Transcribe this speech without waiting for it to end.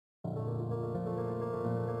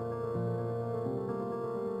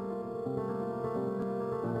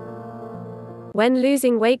when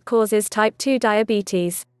losing weight causes type 2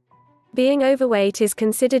 diabetes. Being overweight is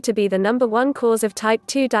considered to be the #1 cause of type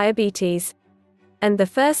 2 diabetes. And the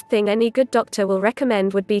first thing any good doctor will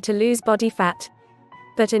recommend would be to lose body fat.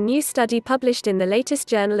 But a new study published in the latest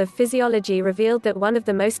Journal of Physiology revealed that one of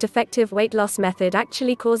the most effective weight loss method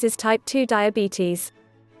actually causes type 2 diabetes.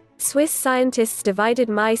 Swiss scientists divided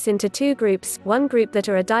mice into two groups, one group that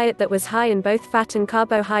are a diet that was high in both fat and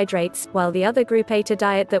carbohydrates, while the other group ate a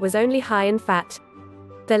diet that was only high in fat.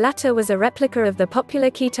 The latter was a replica of the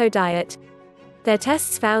popular keto diet. Their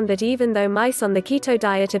tests found that even though mice on the keto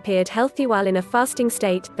diet appeared healthy while in a fasting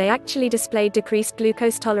state, they actually displayed decreased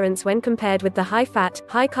glucose tolerance when compared with the high-fat,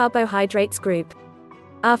 high-carbohydrates group.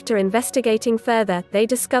 After investigating further, they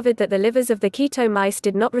discovered that the livers of the keto mice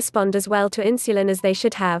did not respond as well to insulin as they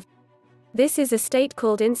should have. This is a state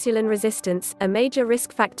called insulin resistance, a major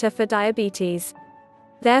risk factor for diabetes.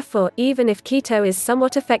 Therefore, even if keto is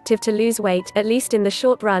somewhat effective to lose weight, at least in the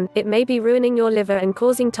short run, it may be ruining your liver and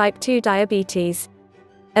causing type 2 diabetes.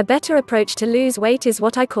 A better approach to lose weight is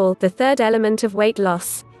what I call the third element of weight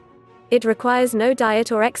loss. It requires no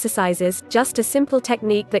diet or exercises, just a simple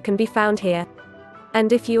technique that can be found here.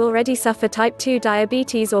 And if you already suffer type 2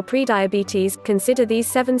 diabetes or prediabetes, consider these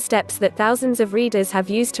 7 steps that thousands of readers have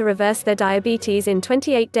used to reverse their diabetes in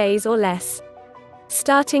 28 days or less.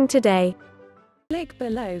 Starting today. Click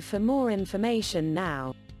below for more information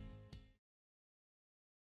now.